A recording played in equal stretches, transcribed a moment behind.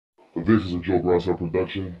This is a Joe Grasso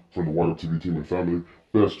production from the Wide Up TV team and family,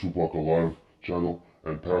 best Tupac Alive channel,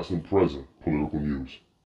 and past and present political news.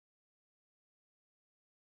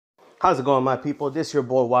 How's it going, my people? This is your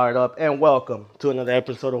boy Wired Up, and welcome to another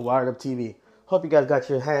episode of Wired Up TV. Hope you guys got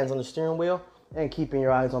your hands on the steering wheel and keeping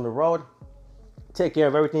your eyes on the road. Take care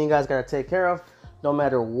of everything you guys gotta take care of, no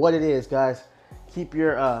matter what it is, guys. Keep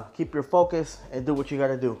your focus and do what you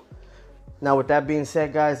gotta do. Now, with that being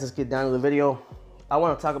said, guys, let's get down to the video. I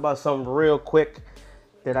want to talk about something real quick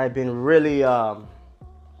that I've been really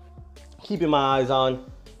keeping my eyes on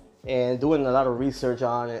and doing a lot of research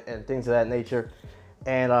on and things of that nature.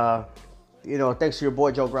 And thanks to your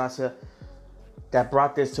boy Joe Grasso that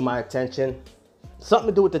brought this to my attention. Something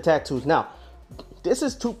to do with the tattoos. Now, this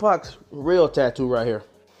is Tupac's real tattoo right here.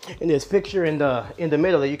 In this picture in the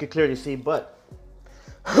middle that you can clearly see, but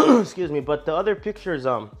excuse me, but the other pictures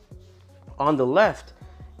on the left,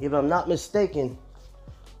 if I'm not mistaken,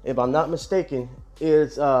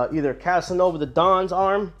 is either Casanova the Don's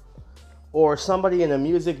arm or somebody in a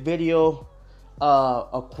music video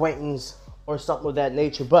acquaintance or something of that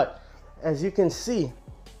nature. But as you can see,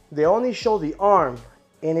 they only show the arm,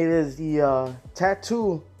 and it is the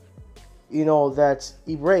tattoo, that's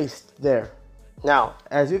erased there. Now,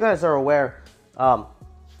 as you guys are aware, on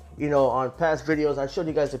past videos, I showed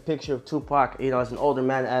you guys a picture of Tupac, as an older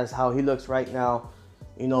man, as how he looks right now,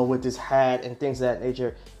 with his hat and things of that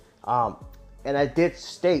nature. And I did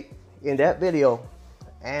state in that video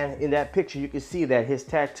and in that picture, you can see that his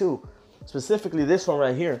tattoo, specifically this one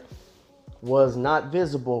right here, was not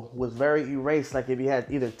visible, was very erased, like if he had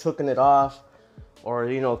either taken it off or,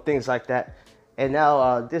 things like that. And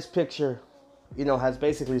now this picture, has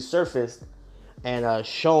basically surfaced and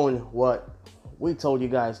shown what we told you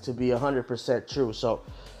guys to be 100% true. So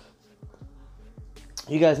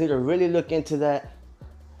you guys need to really look into that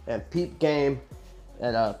and peep game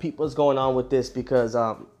and peep what's going on with this, because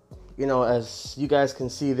as you guys can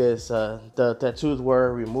see, this the tattoos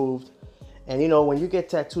were removed. And when you get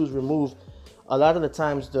tattoos removed, a lot of the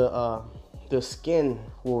times the skin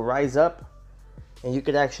will rise up, and you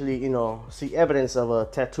could actually see evidence of a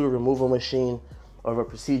tattoo removal machine or of a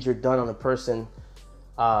procedure done on a person.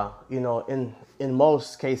 In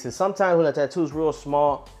most cases, sometimes when a tattoo is real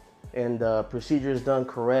small and the procedure is done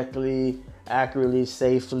correctly, accurately,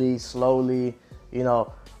 safely, slowly,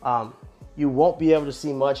 you won't be able to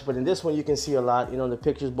see much. But in this one, you can see a lot. The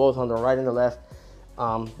pictures both on the right and the left.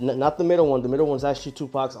 Not the middle one. The middle one's actually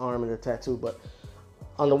Tupac's arm and the tattoo. But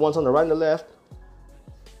on the ones on the right and the left,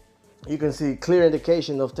 you can see clear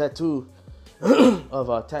indication of tattoos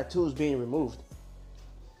being removed.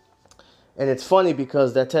 And it's funny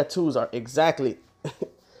because the tattoos are exactly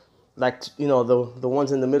like, the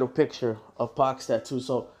ones in the middle picture of Pac's tattoo.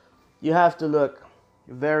 So you have to look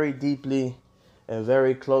very deeply and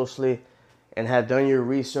very closely and have done your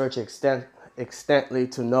research extensively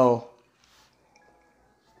to know,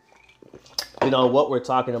 what we're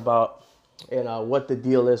talking about and what the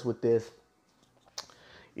deal is with this.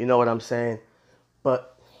 You know what I'm saying?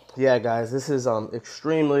 But yeah, guys, this is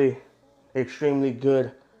extremely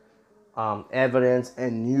good evidence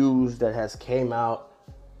and news that has came out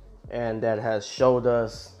and that has showed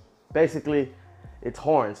us basically its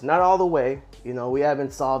horns. Not all the way, we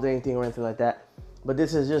haven't solved anything or anything like that, but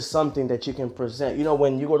this is just something that you can present.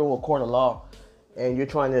 When you go to a court of law and you're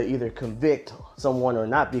trying to either convict someone or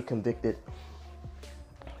not be convicted,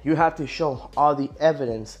 you have to show all the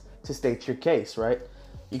evidence to state your case, right?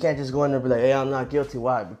 You can't just go in there and be like, hey, I'm not guilty.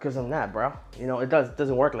 Why? Because I'm not, bro. It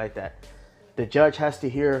doesn't work like that. The judge has to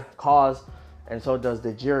hear cause, and so does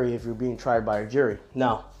the jury if you're being tried by a jury.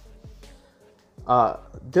 Now,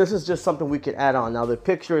 this is just something we could add on. Now, the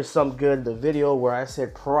picture is some good. The video where I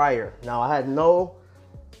said prior. Now, I had no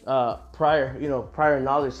prior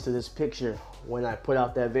knowledge to this picture when I put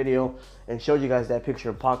out that video and showed you guys that picture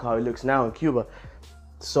of Pac, how he looks now in Cuba.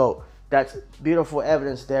 So that's beautiful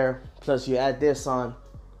evidence there. Plus, you add this on,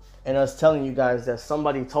 and us telling you guys that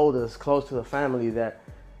somebody told us close to the family that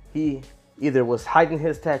he either was hiding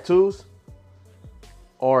his tattoos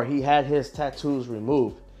or he had his tattoos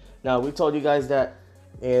removed. Now, we told you guys that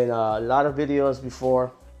in a lot of videos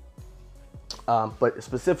before, but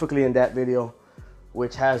specifically in that video,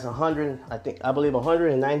 which has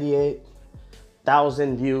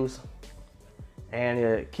 198,000 views, and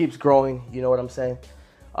it keeps growing. You know what I'm saying?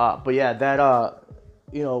 But yeah, that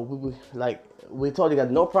we told you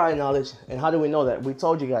guys no prior knowledge. And how do we know that? We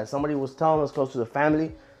told you guys, somebody was telling us close to the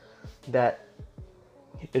family that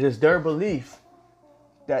it is their belief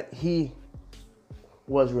that he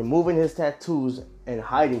was removing his tattoos and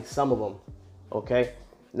hiding some of them. Okay,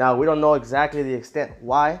 now we don't know exactly the extent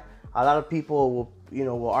why. A lot of people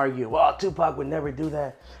will argue, well, Tupac would never do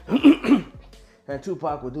that. And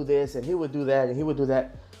Tupac would do this, and he would do that, and he would do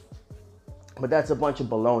that. But that's a bunch of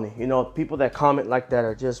baloney. People that comment like that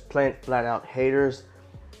are just plain flat out haters.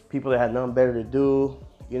 People that have nothing better to do.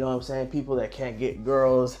 You know what I'm saying? People that can't get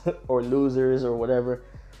girls or losers or whatever.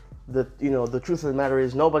 The truth of the matter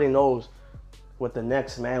is nobody knows what the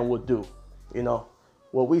next man would do.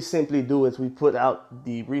 What we simply do is we put out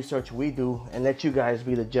the research we do and let you guys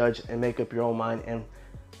be the judge and make up your own mind. And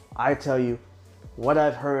I tell you what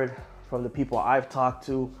I've heard from the people I've talked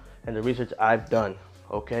to and the research I've done,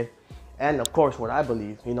 okay? And of course, what I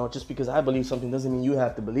believe. Just because I believe something doesn't mean you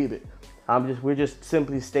have to believe it. We're just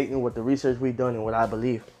simply stating what the research we've done and what I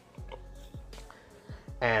believe.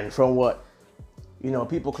 And from what,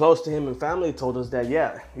 people close to him and family told us that,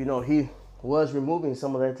 yeah, he was removing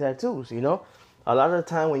some of their tattoos, A lot of the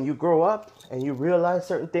time when you grow up and you realize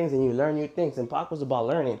certain things and you learn new things, and Pac was about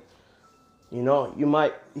learning, he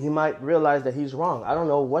might realize that he's wrong. I don't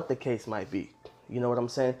know what the case might be. You know what I'm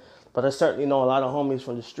saying? But I certainly know a lot of homies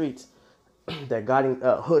from the streets that got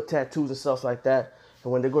hood tattoos and stuff like that.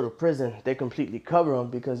 And when they go to prison, they completely cover them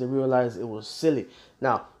because they realize it was silly.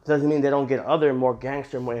 Now, it doesn't mean they don't get other more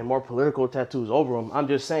gangster and more political tattoos over them. I'm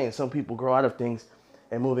just saying some people grow out of things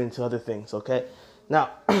and move into other things, okay? Now,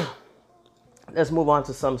 let's move on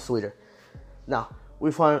to something sweeter. Now,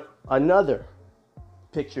 we found another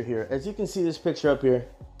picture here. As you can see this picture up here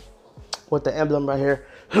with the emblem right here,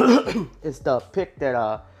 it's the pic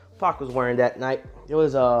that Pac was wearing that night. It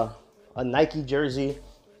was a Nike jersey.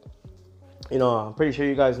 I'm pretty sure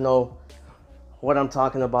you guys know what I'm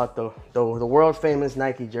talking about, the world famous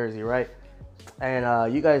Nike jersey, right?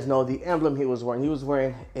 And you guys know the emblem he was wearing. He was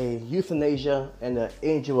wearing a euthanasia and the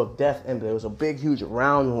angel of death emblem. It was a big, huge,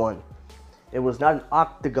 round one. It was not an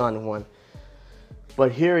octagon one.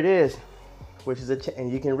 But here it is, which is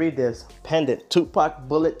and you can read this, pendant, Tupac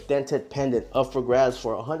bullet dented pendant up for grabs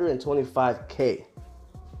for $125K.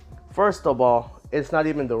 First of all, it's not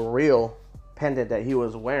even the real pendant that he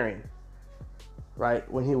was wearing, right,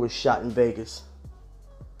 when he was shot in Vegas.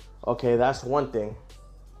 Okay, that's one thing.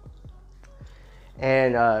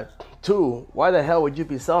 And two, why the hell would you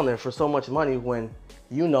be selling it for so much money when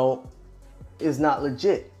it's not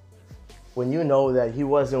legit? When you know that he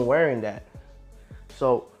wasn't wearing that.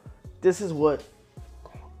 So this is what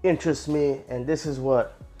interests me, and this is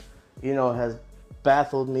what has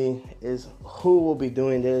baffled me, is who will be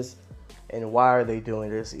doing this and why are they doing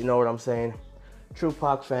this? You know what I'm saying? True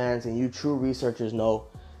Pac fans and you true researchers know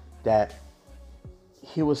that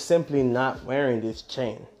he was simply not wearing this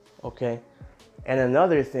chain, okay? And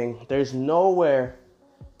another thing, there's nowhere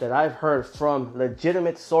that I've heard from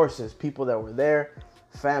legitimate sources, people that were there,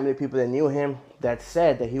 family, people that knew him, that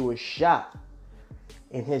said that he was shot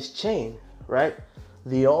in his chain, right?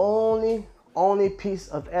 The only piece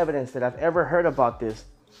of evidence that I've ever heard about this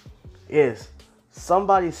is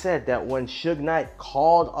somebody said that when Suge Knight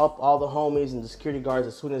called up all the homies and the security guards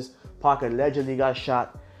as soon as Pac allegedly got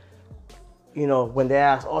shot, when they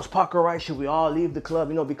asked, oh, is Pac all right? Should we all leave the club?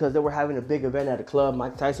 Because they were having a big event at the club.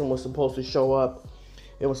 Mike Tyson was supposed to show up.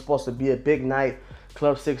 It was supposed to be a big night.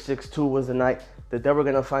 Club 662 was the night that they were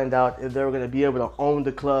going to find out if they were going to be able to own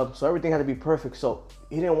the club. So everything had to be perfect. So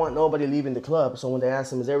he didn't want nobody leaving the club. So when they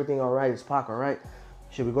asked him, is everything all right? Is Pac all right?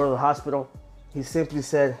 Should we go to the hospital? He simply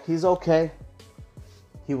said, he's okay.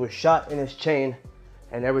 He was shot in his chain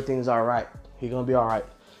and everything's all right. He's going to be all right.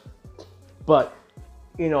 But,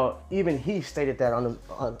 even he stated that on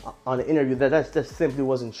the interview that simply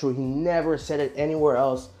wasn't true. He never said it anywhere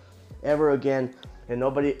else ever again. And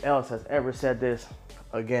nobody else has ever said this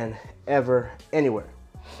again, ever, anywhere.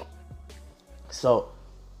 So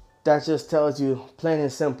that just tells you plain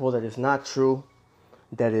and simple that it's not true,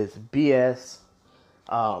 that it's BS,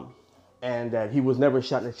 and that he was never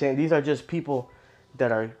shot in the chain. These are just people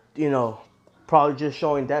that are, probably just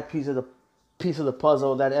showing that piece of the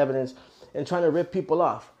puzzle, that evidence, and trying to rip people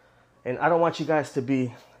off. And I don't want you guys to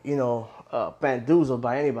be, bamboozled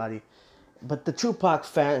by anybody. But the true Pac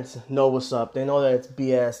fans know what's up. They know that it's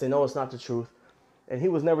BS. They know it's not the truth. And he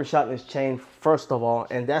was never shot in his chain, first of all.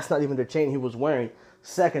 And that's not even the chain he was wearing,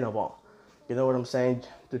 second of all. You know what I'm saying?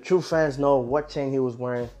 The true fans know what chain he was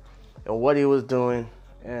wearing and what he was doing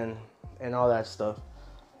and all that stuff.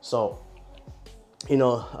 So,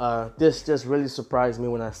 this just really surprised me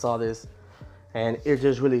when I saw this. And it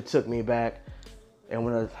just really took me back. And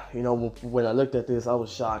when I looked at this, I was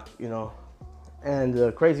shocked, And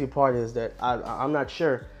the crazy part is that I'm not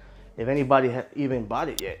sure if anybody even bought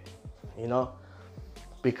it yet,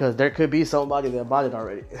 because there could be somebody that bought it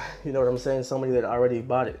already. You know what I'm saying? Somebody that already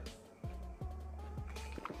bought it.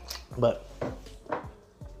 But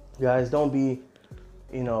guys, don't be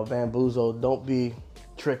you know, bamboozled. Don't be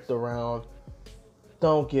tricked around.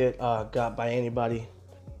 Don't get got by anybody.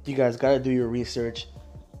 You guys got to do your research.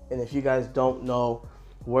 And if you guys don't know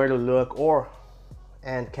where to look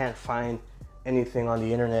and can't find anything on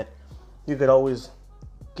the internet, you could always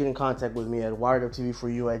get in contact with me at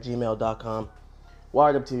wireduptv4you@gmail.com.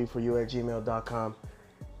 wireduptv4you@gmail.com.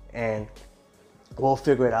 And we'll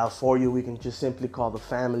figure it out for you. We can just simply call the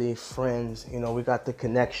family, friends. You know, we got the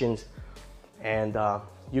connections. And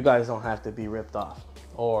you guys don't have to be ripped off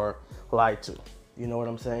or lied to. You know what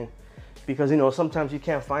I'm saying? Because, you know, sometimes you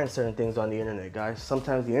can't find certain things on the internet, guys.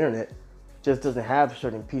 Sometimes the internet just doesn't have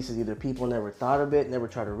certain pieces. Either people never thought of it, never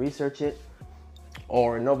tried to research it,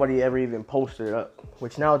 or nobody ever even posted it up.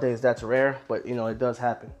 Which nowadays that's rare, but, you know, it does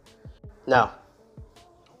happen. Now,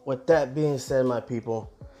 with that being said, my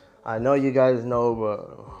people, I know you guys know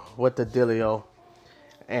what the dealio.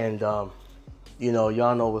 And, you know,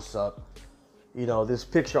 y'all know what's up. You know, this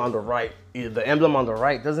picture on the right, the emblem on the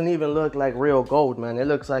right doesn't even look like real gold, man. It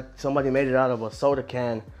looks like somebody made it out of a soda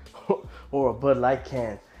can or a Bud Light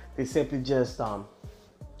can. They simply just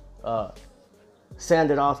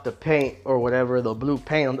sanded off the paint or whatever, the blue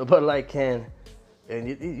paint on the Bud Light can. And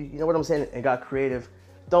you know what I'm saying? And got creative.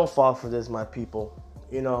 Don't fall for this, my people.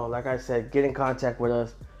 You know, like I said, get in contact with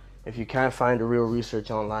us. If you can't find the real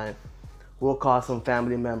research online, we'll call some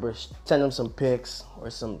family members, send them some pics or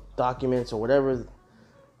some documents or whatever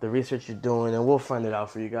the research you're doing, and we'll find it out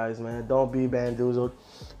for you guys, man. Don't be bamboozled,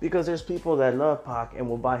 because there's people that love Pac and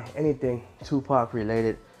will buy anything Tupac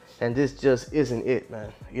related, and this just isn't it,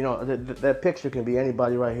 man. You know, that picture can be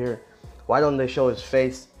anybody right here. Why don't they show his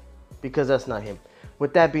face? Because that's not him.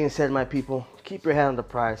 With that being said, my people, keep your head on the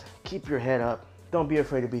prize. Keep your head up. Don't be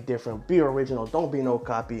afraid to be different. Be original. Don't be no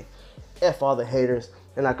copy. F all the haters.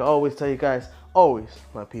 And like I always tell you guys, always,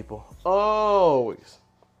 my people, always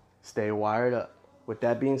stay wired up. With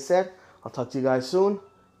that being said, I'll talk to you guys soon.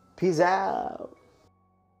 Peace out.